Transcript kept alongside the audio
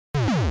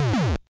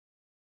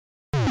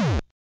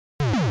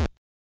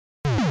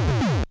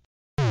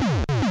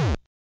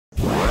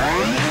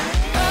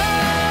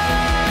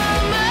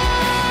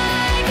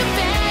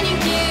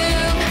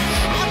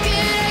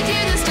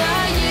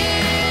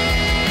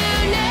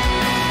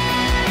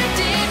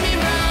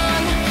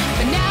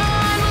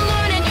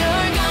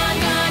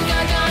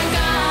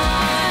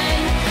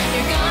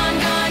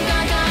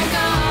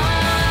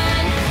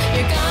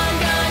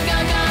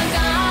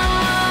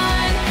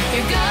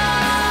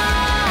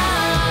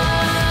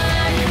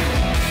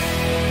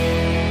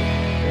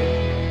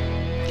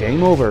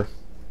Game over.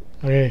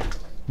 Okay.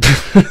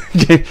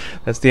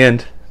 That's the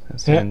end.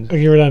 That's the end.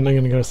 Okay, we're done. I'm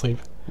gonna go to sleep.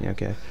 Yeah,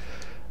 okay.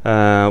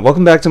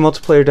 Welcome back to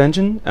Multiplayer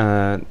Dungeon.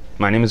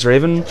 My name is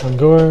Raven. I'm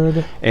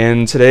Gord.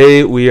 And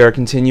today we are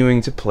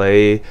continuing to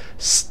play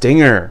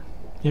Stinger.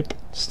 Yep.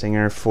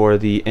 Stinger for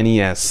the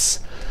NES.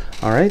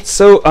 Alright,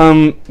 so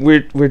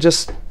we're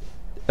just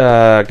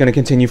gonna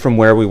continue from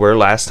where we were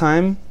last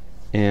time.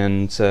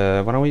 And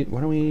why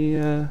don't we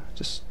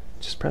just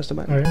press the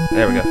button? Right.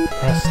 There we go.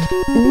 Pressed.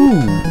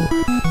 Ooh.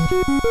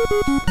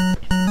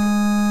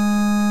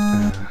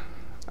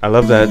 I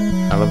love that.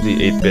 I love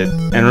the 8-bit.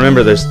 And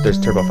remember, there's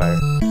Turbo Fire.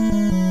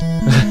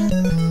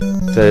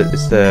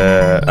 It's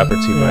the upper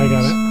two buttons. I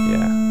got it.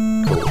 Yeah.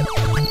 Cool.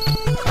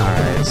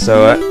 Alright,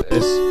 so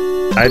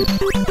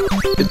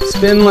it's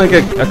been like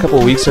a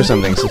couple weeks or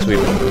something since we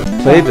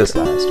played this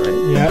last, right?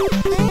 Yeah.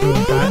 Something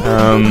like that.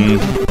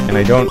 And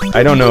I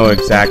don't know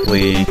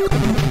exactly.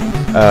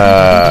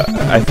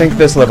 I think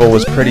this level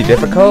was pretty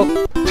difficult.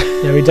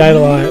 Yeah, we died a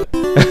lot.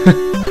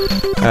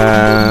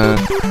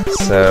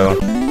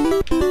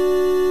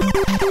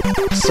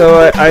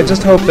 So I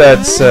just hope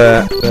that's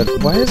that.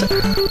 Why is it?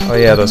 Oh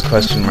yeah, those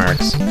question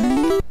marks.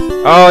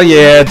 Oh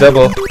yeah,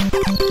 double.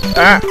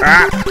 I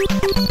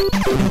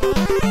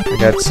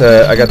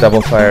got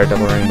double fire,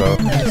 double rainbow.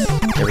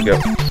 Here we go.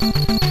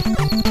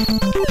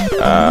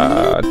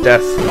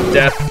 Death.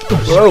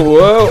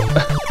 Whoa.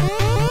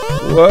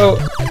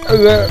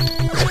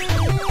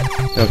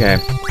 Okay.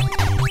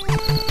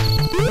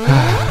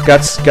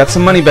 Got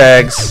some money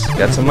bags.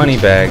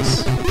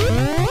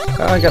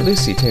 Oh, I got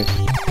Lucy too.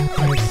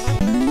 Nice.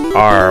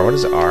 R. What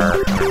is R? I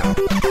don't know.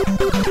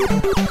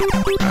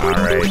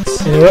 Alright.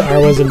 You know what R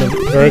was in the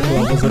vertical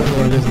levels and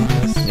what it is in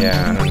this?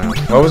 Yeah, I don't know.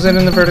 What was it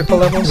in the vertical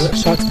levels?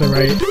 Shot to the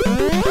right.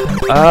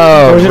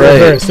 Oh, or was it right.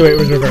 reverse? So wait, it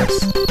was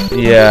reverse.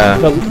 Yeah.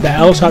 The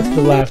L shot to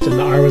the left and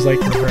the R was like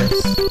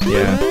reverse.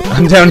 Yeah.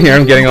 I'm down here,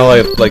 I'm getting all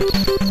like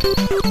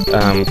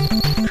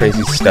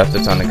crazy stuff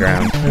that's on the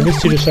ground. I'm just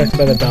too distracted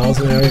by the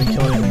bells and I don't even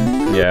kill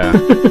anything. Yeah.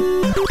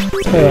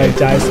 That's why I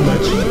die so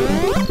much.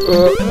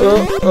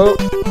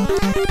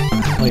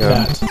 Like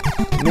that.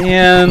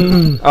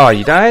 Man. Oh,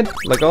 you died?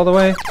 Like all the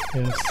way?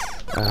 Yes.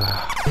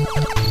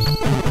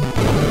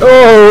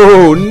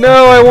 Oh,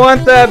 no, I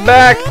want that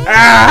back.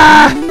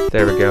 Ah!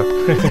 There we go.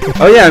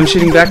 Oh, yeah, I'm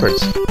shooting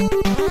backwards.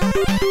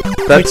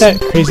 Like that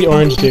crazy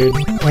orange dude. I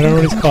don't know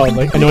what he's called.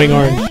 Like, annoying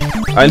orange.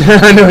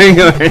 Annoying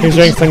orange. He's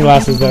wearing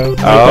sunglasses, though.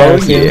 Oh,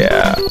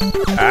 yeah.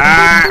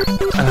 Ah!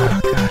 Oh,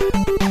 God.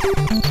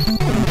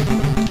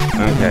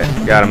 Okay,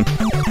 got him.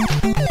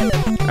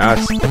 Now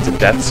it's a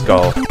death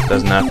skull.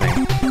 Does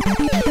nothing.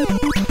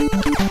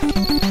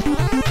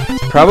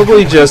 It's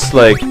probably just,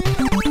 like,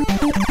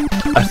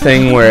 a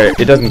thing where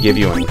it doesn't give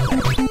you anything.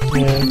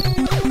 Yeah.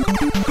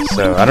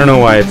 So, I don't know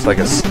why it's like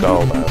a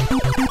skull, though.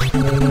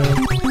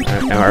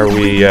 Are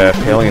we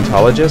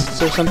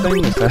paleontologists or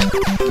something? Is that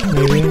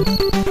Maybe.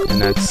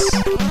 And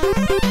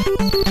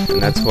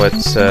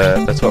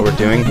that's what we're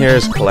doing here,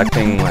 is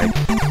collecting, like,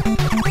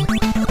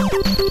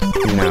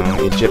 you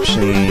know,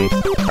 Egyptian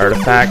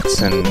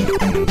artifacts and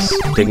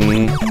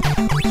digging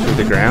through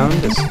the ground. I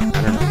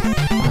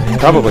don't know.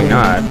 Probably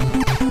not.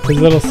 There's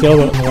a little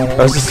sailboat in the water.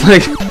 I was just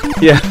like,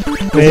 yeah.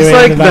 Maybe Is this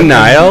like the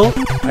Nile?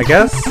 I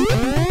guess.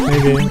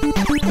 Maybe.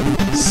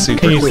 Super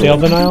Can you cool. sail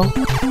the Nile?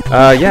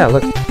 Yeah.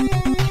 Look.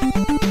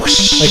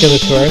 Like as a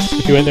tourist?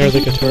 If you went there as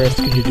like a tourist,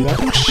 could you do that?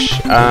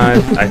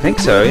 I think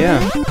so, yeah.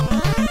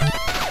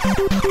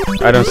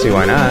 I don't see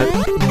why not.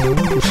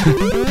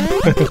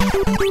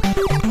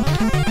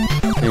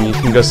 And you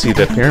can go see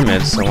the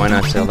pyramids, so why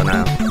not sail the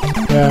Nile?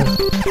 Yeah.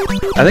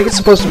 I think it's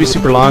supposed to be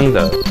super long,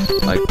 though,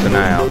 like the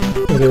Nile.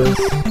 It is.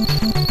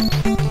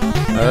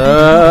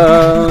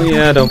 Oh,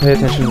 yeah, don't pay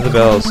attention to the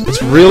bells.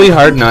 It's really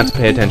hard not to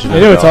pay attention to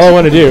the bells. I know, it's all I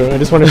want to do. I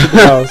just want to shoot the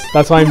bells.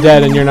 That's why I'm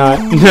dead and you're not.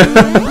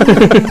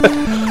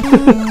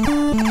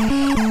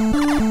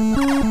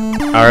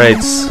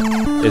 Alright,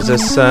 is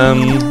this,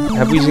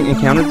 have we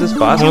encountered this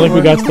boss I don't think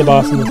before? we got to the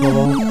boss in this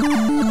level.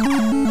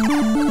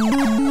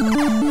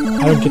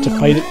 I don't get to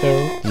fight it,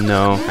 though.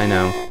 No, I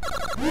know.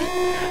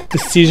 The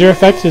seizure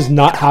effect does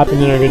not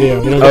happen in our video.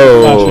 We don't get the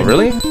Oh, flashing.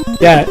 really?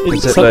 Yeah,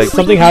 Is it like...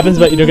 something happens,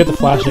 but you don't get the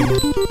flashing.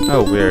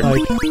 Oh, weird.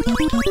 Like,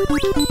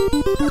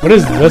 what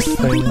is this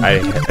thing?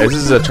 This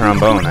is a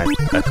trombone, I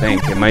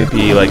think. It might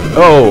be like...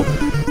 Oh!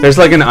 There's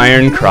like an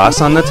iron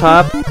cross on the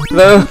top,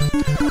 though.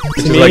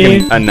 Which is like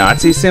a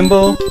Nazi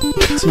symbol.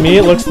 To me,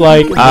 it looks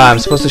like... I'm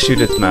supposed to shoot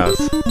its mouth.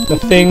 The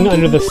thing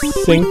under the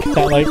sink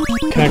that, like,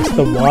 connects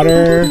the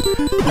water,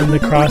 and the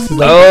cross is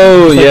like...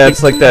 Oh, yeah,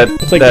 it's like that...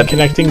 It's like the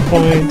connecting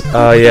point.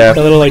 Oh, yeah.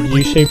 The little, like,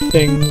 U-shaped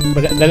thing,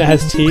 but then it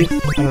has teeth.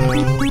 I don't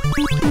know.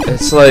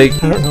 It's like...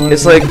 I don't know what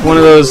it's like one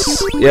of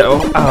those... Yeah,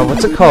 oh,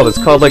 what's it called? It's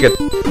called like a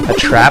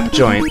trap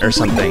joint or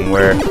something,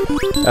 where...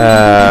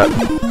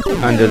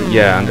 Under...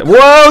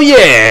 Whoa,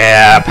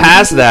 yeah!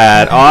 Past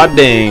that! Aw,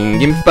 ding!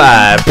 Give me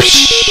 5!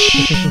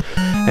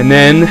 And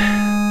then...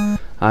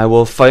 I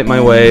will fight my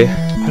way...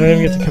 I don't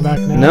even get to come back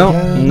now.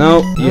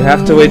 No, you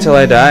have to wait till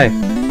I die.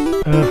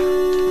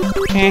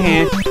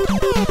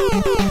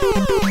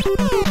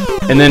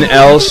 and then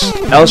L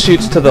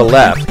shoots to the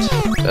left,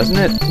 doesn't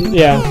it?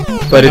 Yeah.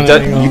 But it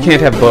does. Angle. You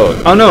can't have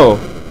both. Oh no,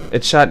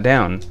 it's shot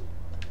down.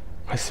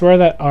 I swear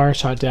that R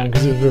shot down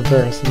because it was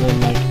reversed, and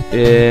then like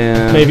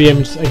Yeah. maybe I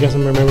guess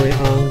I'm remembering it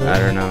wrong. But I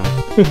don't know.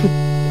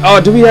 Oh,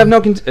 do we have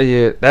no?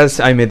 Yeah,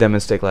 I made that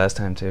mistake last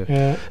time too.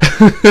 Yeah.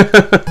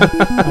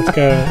 Let's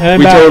go. And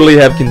We back. totally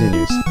have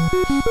continues.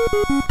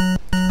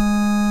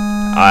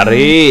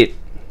 Alright.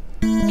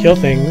 Kill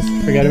things.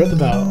 Forget about the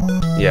bell.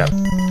 Yeah.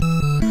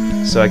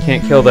 So I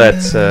can't kill that.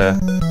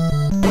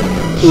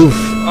 Oof.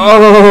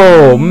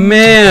 Oh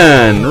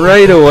man!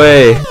 Right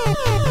away.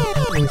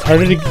 And it's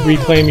harder to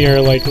reclaim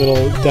your like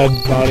little dead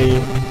body.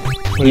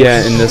 when Yeah,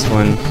 it's- in this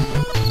one,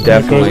 when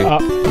definitely. It goes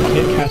up.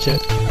 You can't catch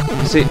it.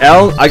 See,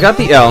 L. I got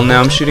the L.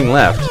 Now I'm shooting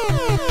left.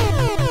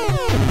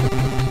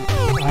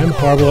 I'm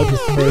horrible at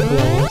this vertical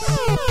levels.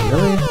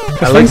 Really? I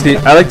 'Cause like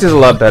things- I like these a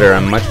lot better.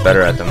 I'm much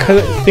better at them.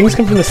 Cause things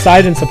come from the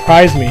side and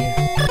surprise me.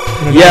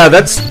 And Yeah,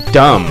 that's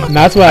dumb. And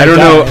that's why I don't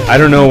know. die. I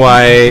don't know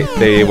why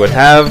they would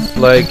have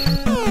like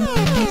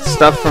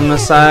stuff from the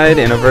side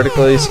in a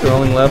vertically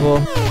scrolling level.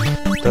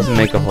 Doesn't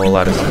make a whole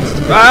lot of sense. To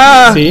me.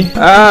 Ah! See?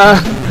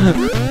 Ah!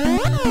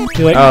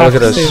 You like Oh, have look at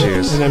to those save it,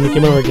 shoes. and then we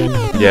game over again.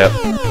 Yep.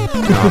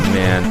 Oh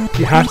man.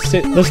 You have to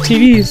stay. Those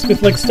TVs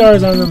with like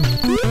stars on them.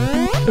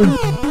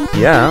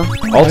 Yeah.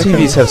 All like TVs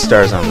those. have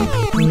stars on them.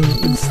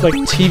 It's like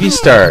TV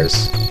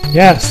stars.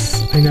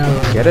 yes, I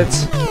know. Get it?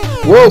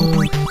 Whoa!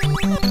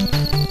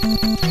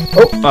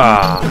 Oh!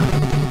 Ah!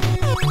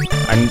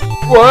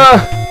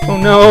 Whoa! Oh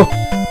no!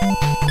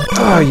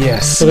 Oh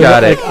yes, So there's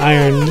got it. like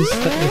irons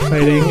that you're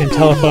fighting and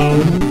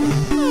telephones.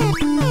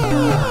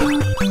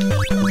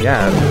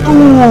 Yeah.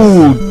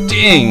 Ooh,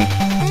 ding!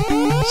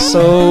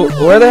 So,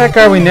 where the heck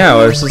are we now?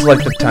 Or is this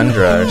like the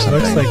tundra or It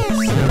something? looks like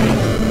snowy.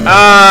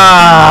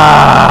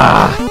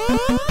 Ah!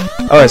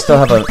 Oh, I still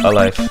have a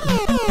life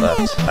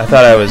left. I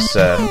thought I was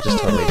just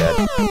totally dead.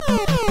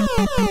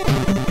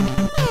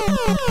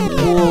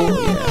 Whoa,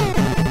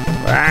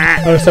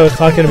 yeah. Oh, so I was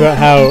talking about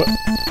how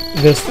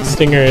this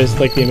Stinger is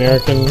like the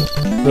American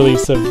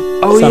release of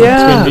Oh, some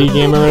yeah. Twin V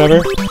game or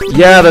whatever.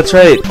 Yeah, that's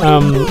right.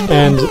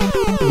 And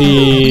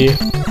the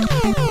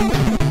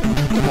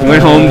You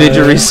went home, did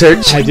your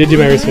research? I did do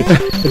my research.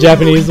 The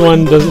Japanese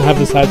one doesn't have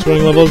the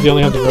side-scrolling levels; they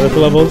only have the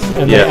vertical levels,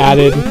 and Yeah. they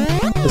added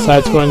the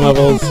side-scrolling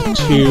levels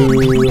to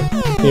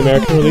the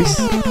American release.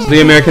 So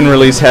the American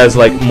release has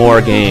like more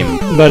game.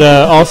 But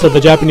also, the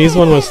Japanese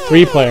one was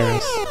 3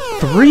 players.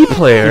 3 You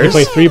players? could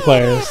play 3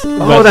 players. Oh,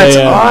 but that's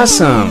they,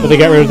 awesome! But they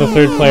got rid of the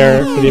 3rd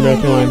player for the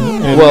American one,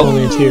 and Well-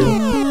 only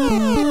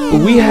 2.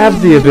 We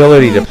have the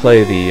ability to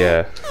play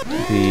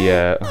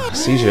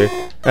seizure.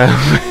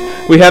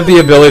 We have the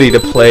ability to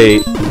play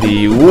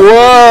the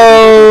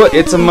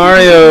it's a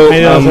Mario I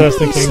know, that's what I was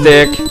thinking.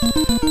 stick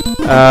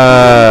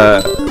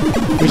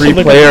We should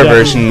look 3-player at that.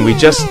 version. We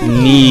just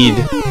need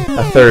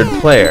a 3rd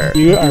player.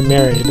 You are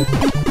married.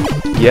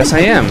 Yes, I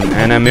am,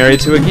 and I'm married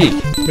to a geek.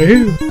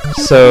 Woohoo!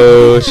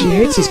 So she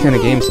hates these kind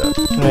of games, though.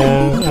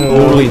 Yeah, I don't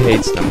Totally know.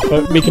 hates them.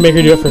 But we can make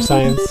her do it for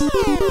science.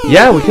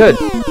 Yeah, we could.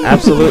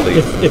 Absolutely.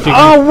 If you can,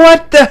 Oh,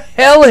 what the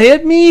hell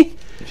hit me?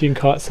 if you can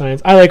call it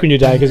science. I like when you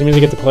die because it means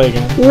you get to play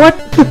again. What?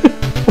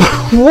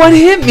 What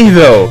hit me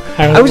though?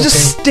 I don't I was know.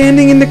 just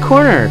standing in the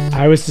corner.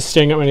 I was just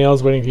staring at my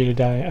nails waiting for you to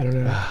die. I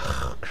don't know.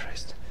 Oh,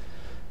 Christ.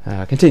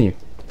 Continue.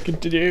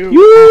 Continue.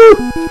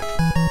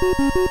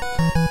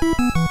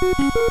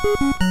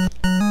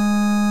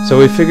 So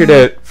we figured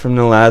out from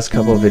the last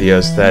couple of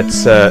videos that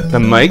the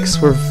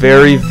mics were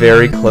very,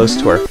 very close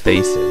to our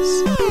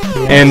faces.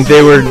 And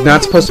they were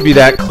not supposed to be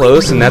that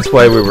close, and that's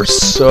why we were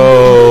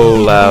so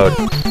loud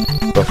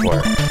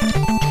before.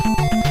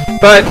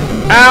 But,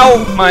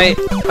 ow, my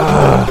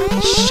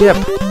ship.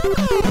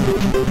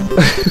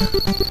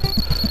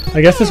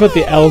 I guess that's what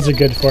the L's are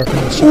good for. From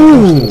the ship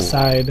goes to the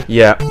side.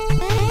 Yeah.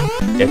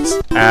 It's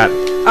at...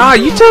 Ah,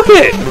 you took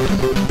it!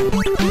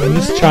 I'm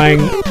just trying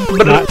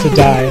not to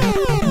die.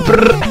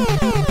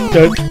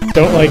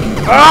 Don't like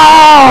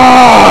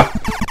Ah!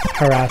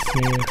 harass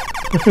me.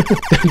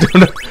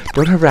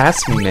 Don't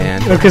harass me,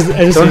 man. Because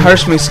I just Don't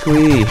harsh me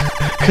squee.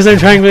 because I'm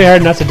trying really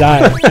hard not to die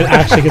and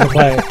actually get to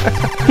play.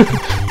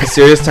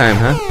 Serious time,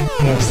 huh?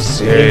 No,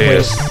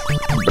 Serious.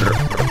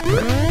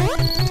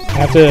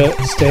 I have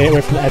to stay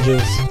away from the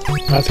edges.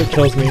 That's what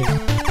kills me.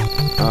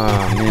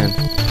 Oh, man.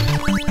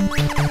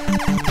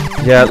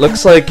 Yeah, it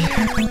looks like...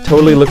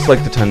 Totally looks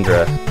like the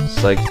tundra.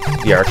 It's like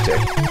the Arctic.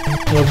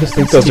 Well, just I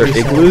think those are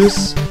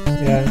igloos.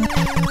 Yeah.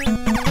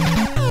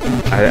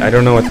 I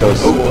don't know what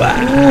those...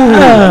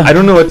 I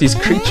don't know what these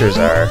creatures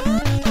are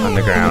on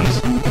the ground.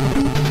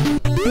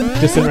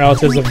 Distant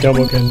relatives of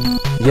Domokin.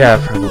 Yeah,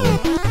 probably.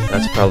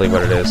 That's probably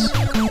what it is.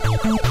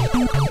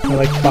 They're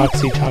like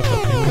boxy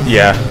chocolate things.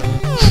 Yeah.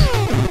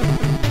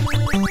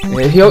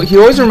 He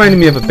always reminded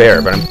me of a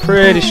bear, but I'm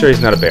pretty sure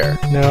he's not a bear.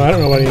 No, I don't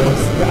know what he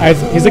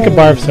is. He's like a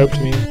bar of soap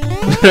to me.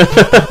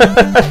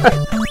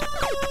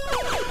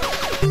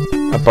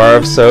 A bar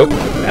of soap?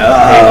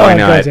 Hey, why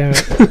not? God damn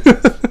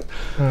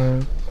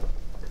it.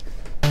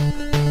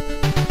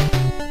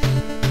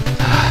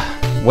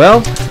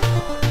 Well,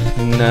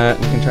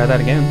 can try that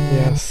again.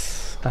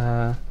 Yes.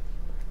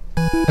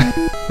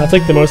 That's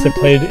like the most I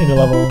played in a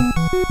level.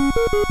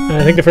 And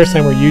I think the first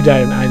time where you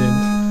died and I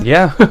didn't.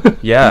 Yeah,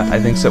 yeah, I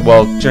think so.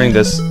 Well, during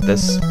this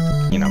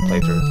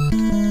playthrough.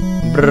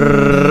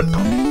 Brrr.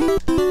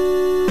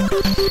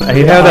 I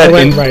hate how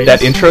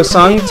that intro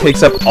song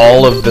takes up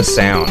all of the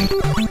sound.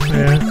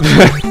 Yeah.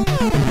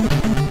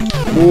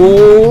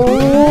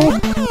 Ooh.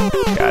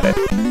 Got it.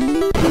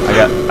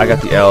 I got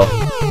the L.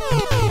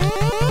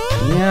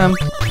 Yeah.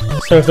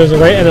 So if there's a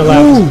right and a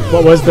left, Ooh.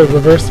 what was the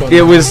reverse one?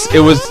 It was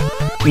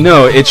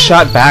no, it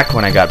shot back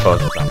when I got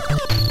both of them.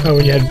 Oh,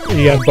 when you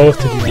had both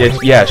to do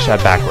that. Yeah, it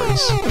shot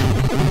backwards.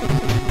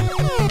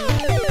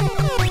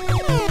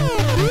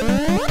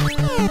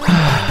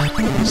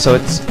 So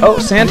it's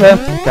Santa.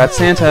 Got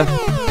Santa.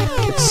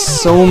 It's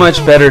so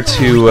much better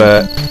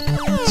to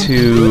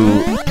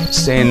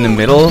stay in the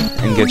middle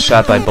and get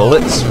shot by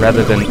bullets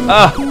rather than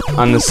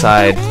on the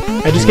side.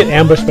 I just get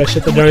ambushed by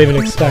shit that I don't even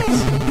expect.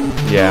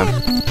 Yeah.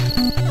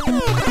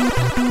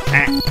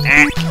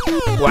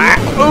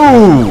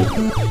 Ooh!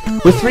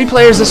 With 3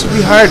 players, this would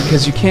be hard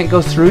because you can't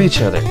go through each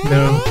other.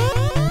 No.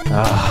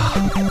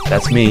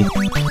 That's me.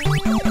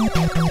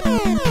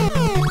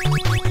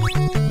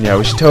 Yeah,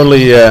 we should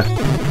totally.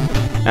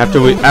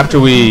 After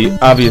we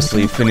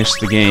obviously finish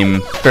the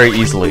game very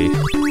easily,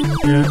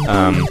 Yeah.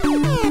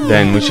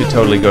 then we should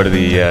totally go to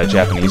the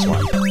Japanese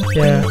one.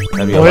 Yeah.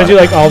 That'd be I want to do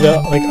like a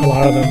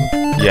lot of them.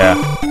 Yeah.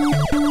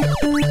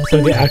 Some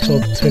of the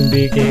actual Twin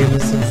B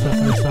games and stuff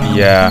I saw.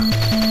 Yeah.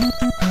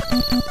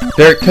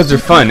 Because they're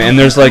fun, and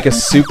there's like a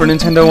Super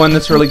Nintendo one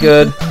that's really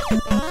good.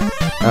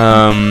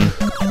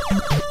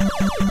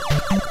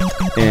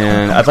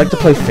 And I'd like to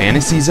play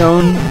Fantasy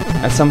Zone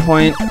at some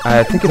point.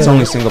 I think it's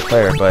only single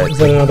player, but is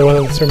that another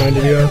one that's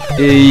reminded you of?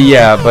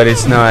 Yeah, but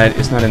it's not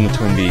in the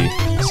Twin B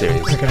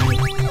series. Okay.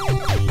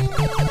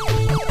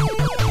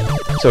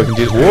 So we can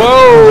do. I'm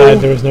Whoa! glad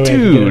there was no way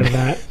Dude, to get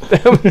that.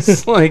 that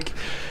was like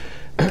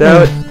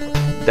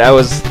that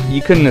was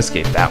you couldn't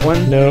escape that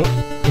one. No,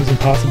 it was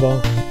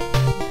impossible.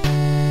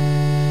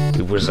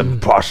 It was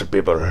impossible.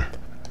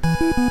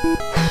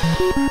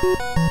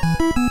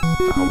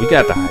 Oh, we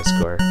got the high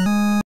score.